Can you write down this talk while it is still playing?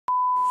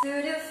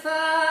Through the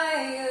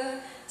fire,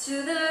 to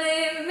the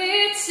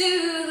limit, to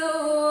the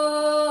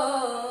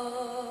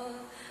wall,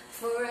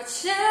 for a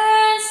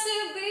chance to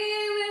be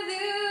with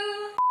you.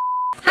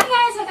 Hi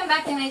guys! Welcome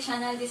back to my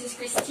channel. This is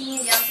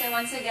Christine, Yeltsin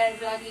once again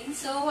vlogging.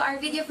 So, our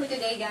video for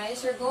today guys,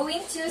 we're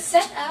going to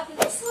set up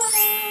this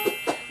one,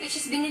 which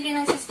is binili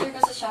ng sister ko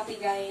sa Shopee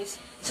guys.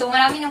 So,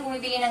 marami nang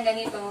bumibili ng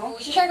ganito.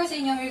 I-share ko sa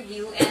inyo yung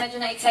review and medyo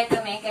na-excite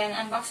kami kaya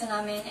unbox na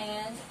namin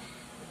and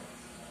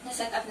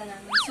na-set up na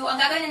namin. So,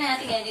 ang gagawin na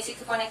natin ngayon is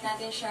i-connect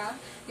natin siya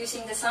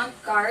using the sound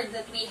card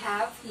that we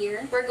have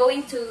here. We're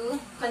going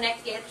to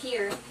connect it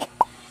here.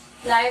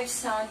 Live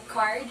sound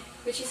card,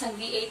 which is ang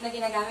V8 na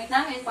ginagamit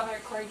namin pang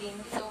recording.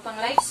 So, pang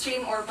live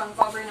stream or pang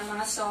cover ng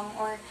mga song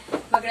or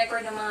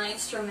mag-record ng mga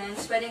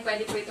instruments, pwede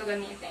po ito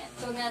gamitin.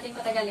 So, huwag na natin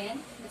patagalin.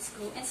 Let's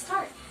go and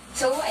start.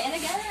 So, ayan na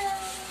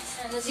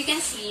guys! And as you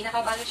can see,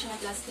 nakabalot siya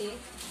ng plastic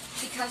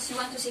because you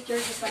want to secure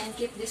this one and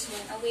keep this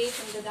one away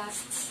from the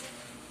dusts.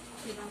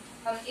 Diba?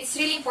 It's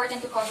really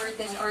important to cover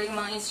this or yung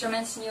mga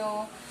instruments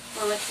nyo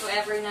or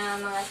whatsoever na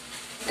mga...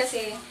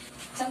 Kasi,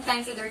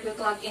 sometimes the dirt will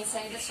clog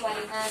inside. That's why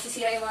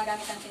sisira yung mga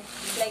gamit natin.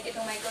 Like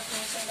itong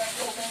microphone. So I'm going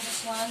to open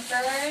this one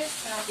first.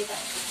 Nakakita.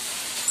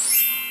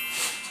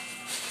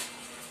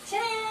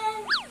 Tiyan!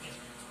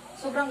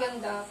 Sobrang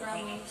ganda,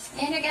 promise.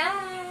 And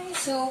guys!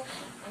 So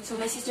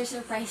my sister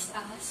surprised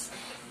us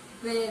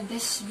with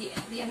this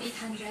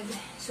BM-800.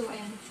 So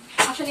ayan.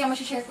 Actually, ang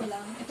masishare ko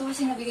lang. Ito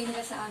kasi nabigay nila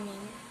sa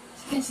amin.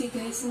 As you can see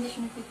guys, hindi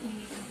siya na-fit in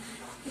dito.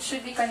 It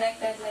should be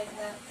connected like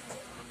that.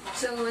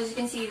 So as you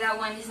can see, that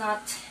one is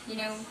not, you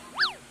know,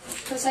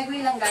 so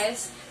segue lang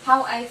guys,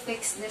 how I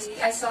fixed this.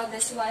 I saw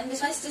this one.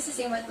 This one is just the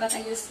same with what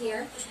I used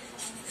here.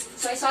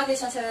 So I saw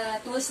this one sa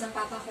tools ng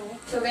papa ko.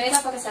 So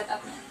ganito pagka-set up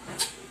na.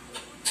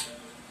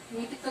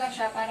 Nipit ko lang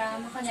siya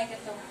para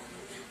makonnect ito.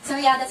 So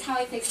yeah, that's how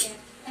I fixed it.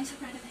 I'm so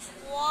proud of myself.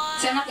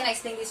 Wow. So I'm not gonna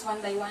explain this one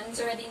by one. It's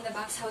already in the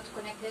box how to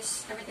connect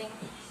this, everything.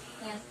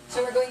 Yeah.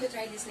 So we're going to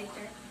try this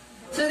later.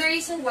 So the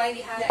reason why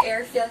we have the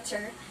air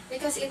filter,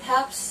 because it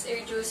helps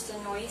reduce the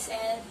noise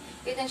and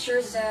it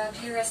ensures the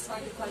purest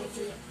audio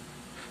quality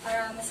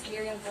para mas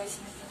clear yung voice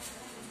natin.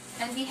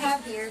 And we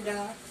have here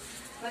the,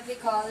 what we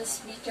call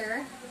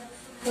speaker.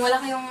 Kung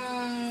wala kayong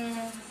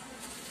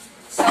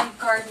sound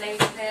card like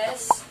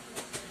this,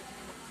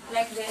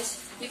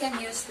 you can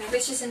use this,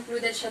 which is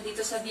included siya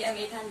dito sa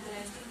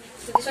BM-800.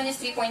 So this one is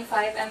 3.5mm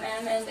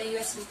and a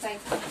USB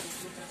type.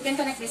 You can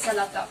connect this sa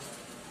laptop.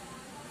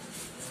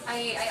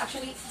 I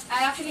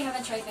actually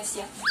haven't tried this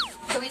yet.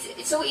 So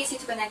it's so easy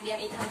to connect the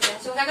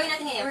BM-800. So gagawin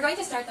natin ngayon, we're going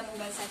to start the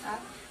mobile setup,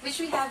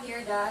 which we have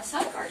here the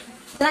sound card.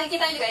 So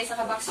nakikita nyo guys,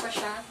 nakabox pa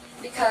siya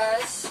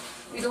because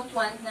we don't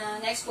want na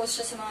na-expose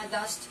siya sa mga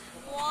dust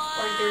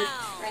or dirt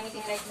or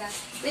anything like that.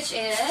 Which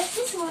is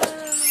this one.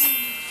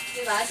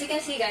 Diba? As you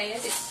can see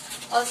guys,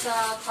 it's also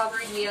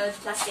covered with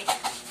plastic.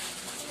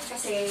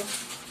 Kasi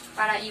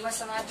para iwas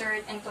sa mga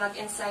dirt and plug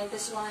inside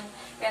this one.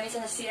 Kaya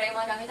minsan nasira yung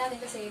mga gamit natin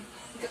kasi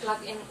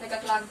nagka-plug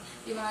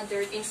yung mga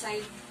dirt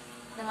inside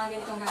ng mga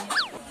ganitong gamit.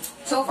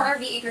 So for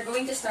our V8, we're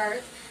going to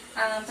start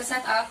to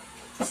set up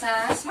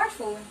sa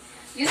smartphone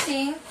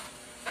using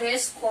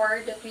this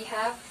cord that we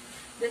have,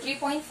 the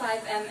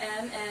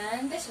 3.5mm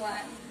and this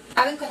one.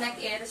 I will connect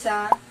it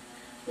sa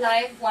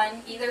live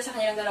 1, either sa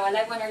kanilang dalawa,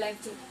 live 1 or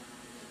live 2.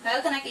 I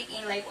will connect it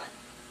in live 1.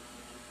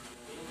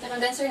 The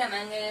condenser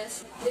naman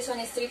is, this one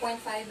is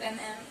 3.5mm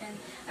and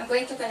I'm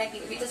going to connect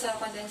it dito sa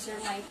condenser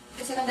mic.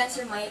 Kasi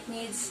condenser mic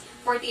needs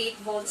 48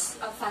 volts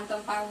of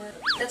phantom power.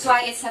 That's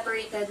why it's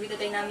separated with the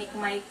dynamic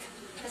mic.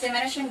 Kasi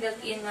meron siyang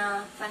built-in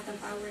na phantom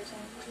power.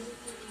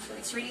 So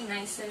it's really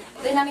nice.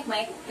 Dynamic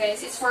mic,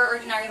 guys, it's for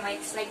ordinary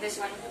mics like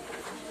this one.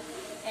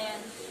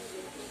 And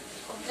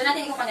dito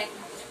natin i-connect.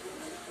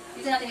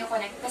 Dito natin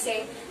i-connect.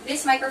 Kasi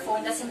this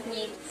microphone doesn't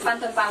need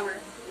phantom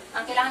power.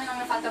 Ang kailangan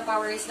ng phantom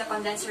power is the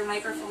condenser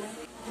microphone.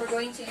 We're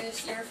going to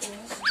use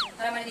earphones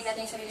para marinig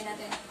natin yung sarili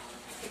natin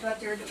with what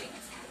you're doing.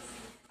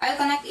 I'll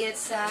connect it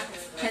sa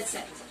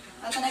headset.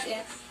 I'll connect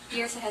it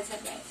here sa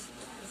headset, guys.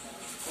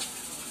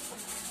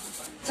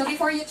 So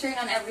before you turn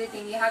on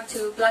everything, you have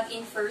to plug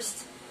in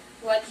first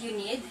what you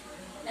need,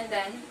 and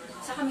then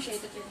saka mo siya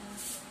ito-turn on.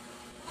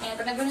 And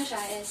pag nag-go na siya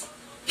is,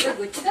 you're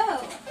good to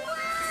go!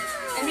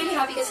 I'm really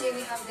happy kasi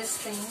we have these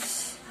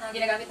things na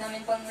ginagamit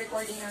namin pang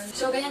recording namin.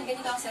 So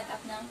ganito ang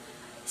setup ng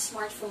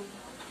smartphone.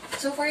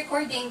 So for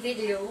recording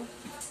video,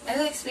 I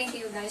will explain to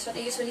you guys what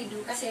I usually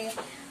do kasi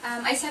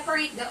I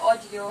separate the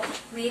audio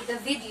with the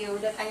video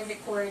that I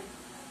record.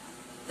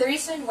 The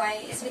reason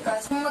why is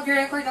because kung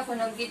mag-record ako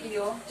ng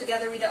video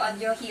together with the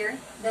audio here,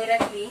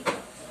 directly,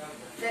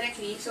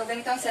 so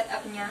ganito ang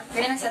setup niya,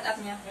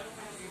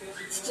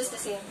 it's just the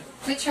same.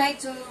 We try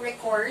to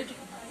record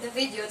the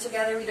video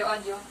together with the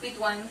audio with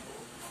one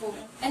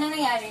phone. And ang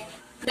nangyari,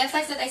 the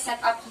effects that I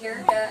set up here,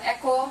 the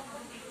echo,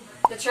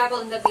 the treble,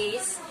 and the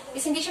bass,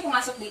 is hindi siya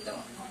pumasok dito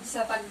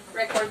sa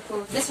pag-record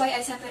ko. That's why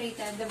I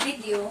separated the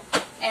video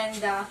and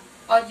the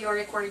audio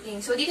recording.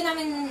 So, dito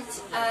namin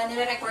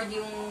nire-record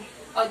yung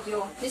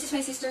audio. This is my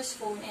sister's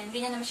phone and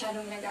hindi niya na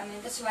masyadong ginagamit.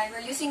 That's why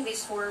we're using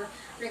this for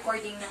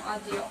recording ng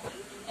audio.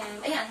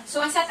 And ayan.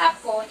 So, ang setup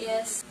ko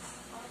is,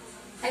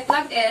 I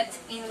plugged it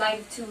in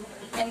Live 2.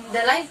 And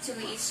the Live 2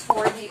 is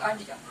for the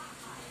audio.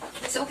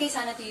 It's okay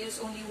sana to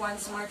use only one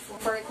smartphone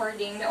for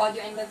recording the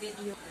audio and the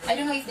video. I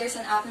don't know if there's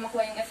an app na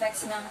makuha yung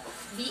effects ng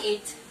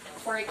V8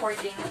 for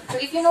recording. So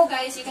if you know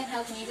guys, you can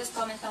help me. Just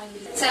comment down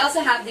below. So I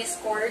also have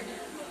this cord.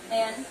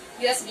 Ayan,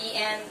 USB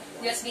and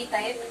USB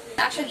type.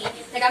 Actually,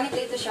 nagamit ko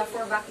ito siya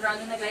for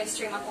background nung nag-live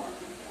stream ako.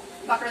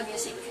 Background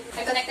music.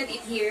 I connected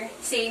it here.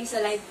 Same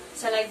sa live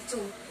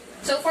 2.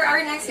 So for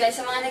our next guys,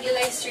 sa mga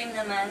nag-live stream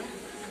naman,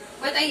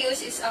 what I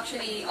use is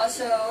actually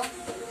also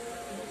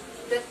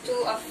the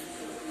two of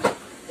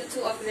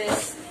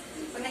this.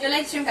 Pag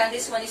nag-live stream ka,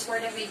 this one is for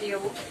the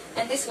video.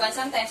 And this one,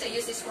 sometimes I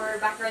use this for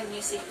background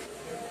music.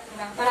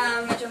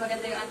 Para medyo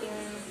maganda yung ating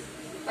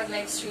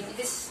pag-live stream.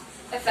 These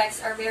effects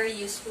are very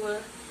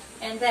useful.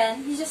 And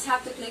then, you just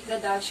have to click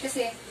the dodge.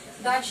 Kasi,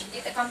 dodge,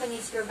 it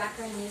accompanies your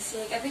background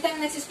music. Every time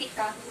nagsispeak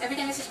ka,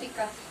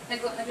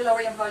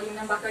 nag-lower yung volume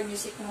ng background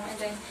music mo. And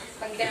then,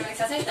 pag hindi ka naman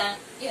nagsasalita,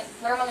 yun,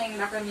 normal na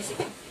yung background music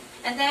mo.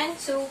 And then,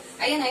 so,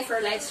 ayan ay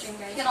for live stream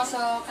guys. You can also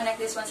connect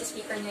this one sa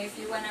speaker nyo if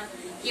you wanna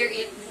hear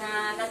it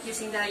na not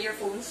using the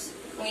earphones.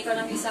 Kung ikaw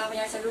lang isa,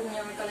 kunyari sa room nyo,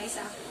 ikaw lang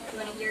isa, you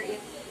wanna hear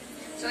it.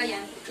 So,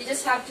 ayan. You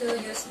just have to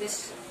use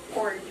this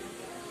cord.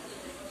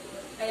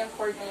 Ayan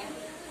cord na yan.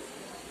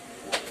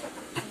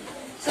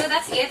 So,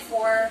 that's it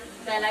for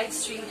the live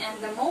stream and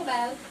the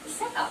mobile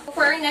setup.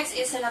 For our next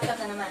is sa laptop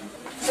na naman.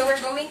 So,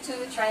 we're going to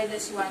try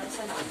this one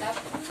sa laptop.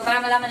 So,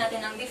 para malaman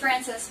natin ang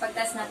differences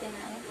pag-test natin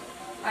ng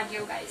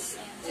audio guys.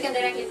 So, you can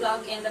directly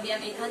plug in the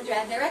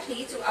BM-800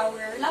 directly to our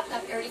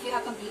laptop, or if you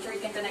have computer,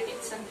 you can connect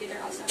it to computer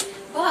also.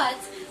 But,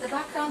 the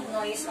background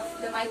noise of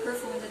the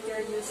microphone that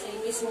you're using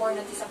is more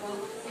noticeable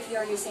if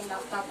you're using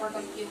laptop or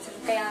computer.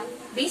 Kaya,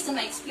 based on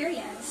my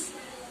experience,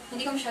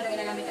 hindi ko masyadong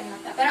ginagamit ang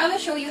laptop. But I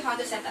will show you how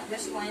to set up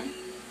this one.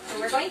 So,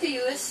 we're going to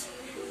use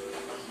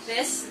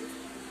this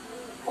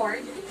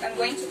cord. I'm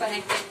going to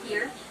connect it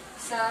here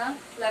sa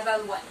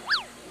level 1.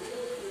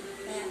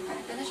 Ayan,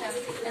 connect na siya.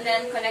 And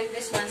then, connect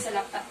this one sa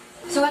laptop.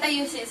 So, what I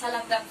use sa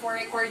laptop for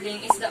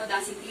recording is the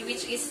Audacity,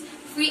 which is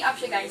free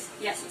option, guys.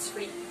 Yes, it's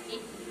free.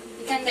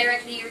 You can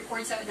directly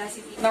record sa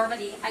Audacity.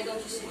 Normally, I don't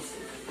use this.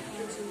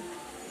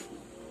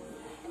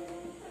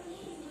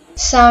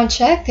 Sound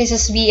check. This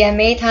is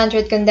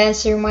BM-800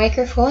 condenser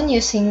microphone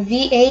using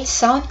V8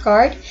 sound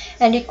card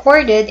and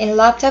recorded in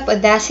laptop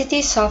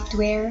Audacity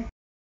software.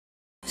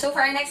 So,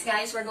 for our next,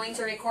 guys, we're going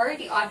to record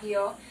the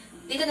audio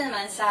dito na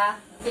naman sa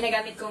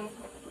ginagamit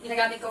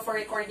ko for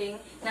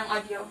recording ng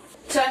audio.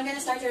 So, I'm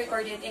gonna start to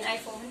record it in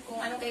iPhone, kung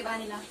anong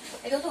kaibahan nila.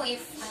 I don't know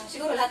if,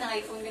 siguro lahat ng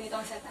iPhone ganito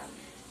ang setup.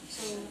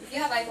 So, if you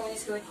have iPhone,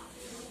 it's good.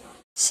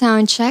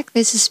 Sound check.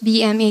 This is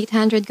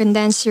BM-800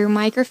 condenser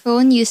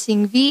microphone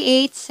using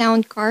V8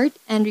 sound card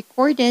and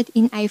recorded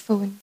in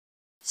iPhone.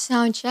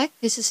 Sound check.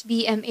 This is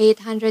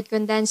BM-800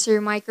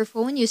 condenser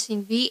microphone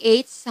using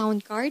V8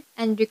 sound card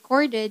and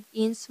recorded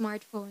in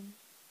smartphone.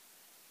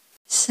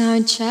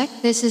 Sound check.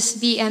 This is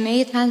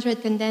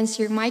BM-800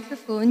 condenser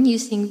microphone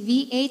using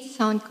V8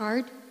 sound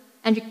card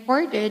and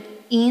recorded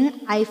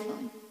in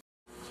iPhone.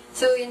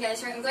 So yun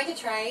guys, I'm going to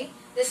try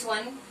this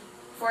one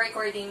for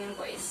recording ng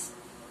voice.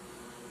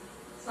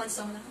 One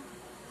song lang.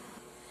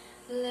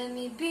 Let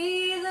me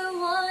be the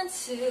one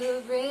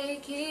to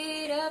break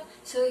it up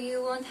so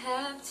you won't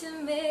have to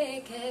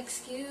make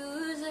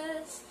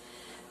excuses.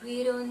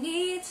 We don't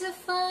need to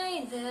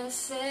find a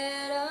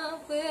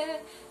setup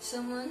where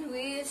someone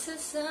wins and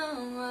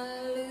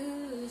someone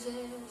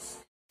loses.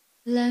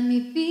 Let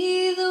me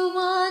be the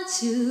one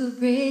to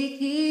break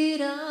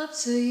it up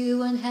so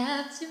you won't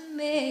have to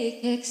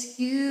make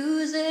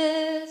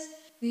excuses.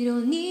 We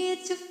don't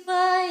need to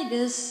find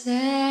a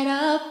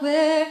setup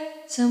where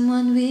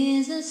someone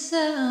wins and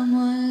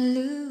someone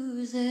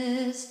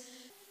loses.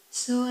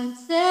 So I'm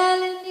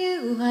telling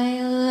you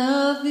I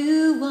love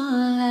you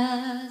one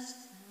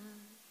last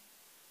time.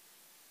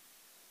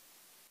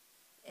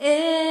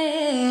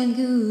 And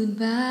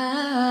goodbye.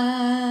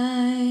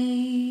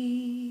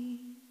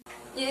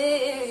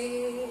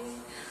 Yeah.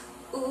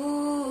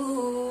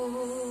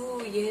 Ooh,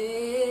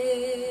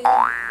 yeah.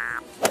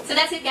 So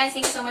that's it guys.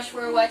 Thank you so much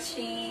for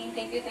watching.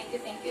 Thank you.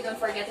 Don't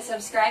forget to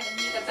subscribe and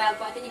hit the bell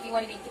button if you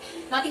want to be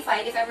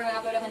notified if ever I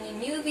upload any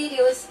new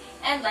videos,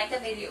 and like the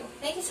video.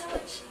 Thank you so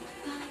much.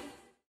 Bye.